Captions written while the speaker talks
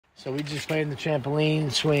So we just played in the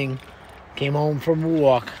trampoline, swing, came home from a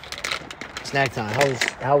walk. Snack time.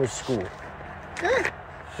 How was school? Good.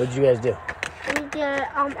 What did you guys do? We did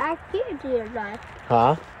activity today.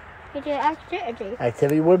 Huh? We did activity.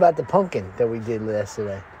 Activity? What about the pumpkin that we did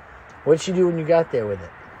yesterday? What did you do when you got there with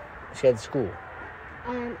it? She had school.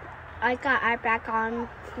 I got eye back on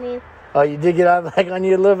me. Oh, you did get on back on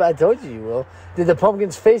your liver? I told you will. Did the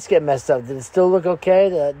pumpkin's face get messed up? Did it still look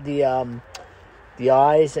okay? The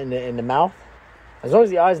eyes and the mouth? As long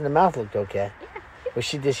as the eyes and the mouth looked okay.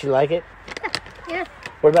 Yeah. Did she like it? Yeah.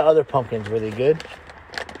 What about other pumpkins? Were they good?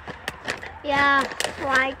 Yeah,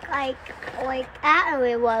 like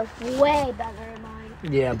Atlee was way better than mine.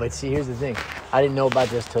 Yeah, but see, here's the thing. I didn't know about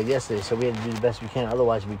this till yesterday, so we had to do the best we can.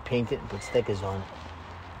 Otherwise, we paint it and put stickers on it.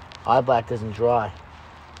 Eye black doesn't dry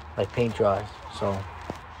like paint dries, so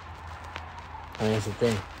I mean, that's the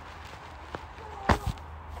thing.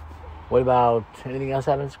 What about anything else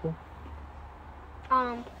happen in school?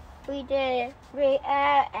 We did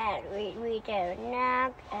and we did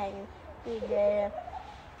nap and we did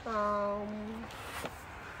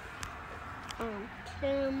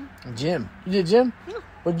Gym. You did gym? Yeah.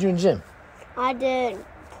 What did you do in gym? I did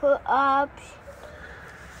push-ups.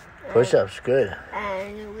 Push-ups, good.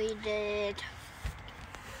 And we did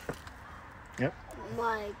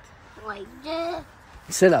like this.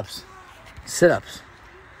 Sit-ups. Sit-ups.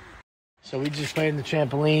 So we just played in the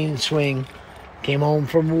trampoline, swing, came home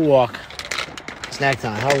from a walk. Snack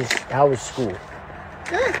time. How was school?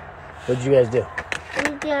 Good. What did you guys do?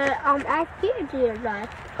 We did activity today.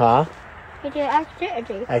 Huh? We did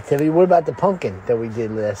activity. Activity? What about the pumpkin that we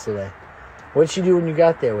did yesterday? What did you do when you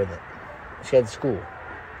got there with it? She had school.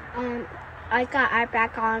 I got eye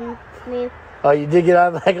back on me. Oh, you did get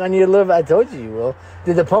on back on your liver? I told you will.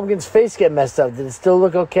 Did the pumpkin's face get messed up? Did it still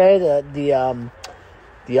look okay?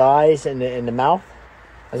 The eyes and the mouth?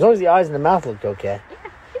 As long as the eyes and the mouth looked okay.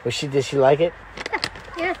 Yeah. Did she like it?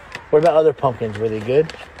 Yeah. What about other pumpkins? Were they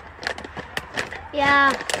good?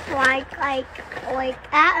 Yeah, like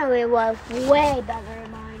Atlee was way better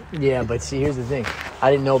than mine. Yeah, but see, here's the thing.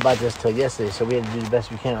 I didn't know about this till yesterday, so we had to do the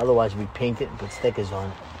best we can. Otherwise, we paint it and put stickers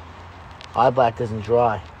on it. Eye black doesn't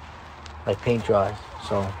dry like paint dries,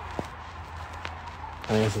 so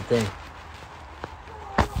I mean, that's the thing.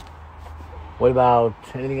 What about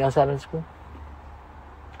anything else happen in school?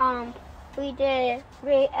 We did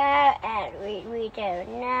and we did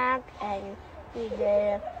nap and we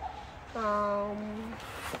did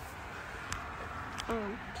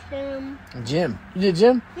Gym. You did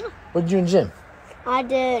gym? Yeah. What did you do in gym? I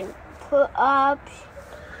did push-ups.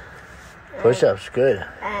 Push-ups, good.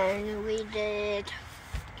 And we did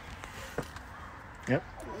Yep.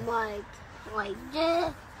 like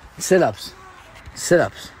this. Sit-ups.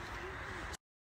 Sit-ups.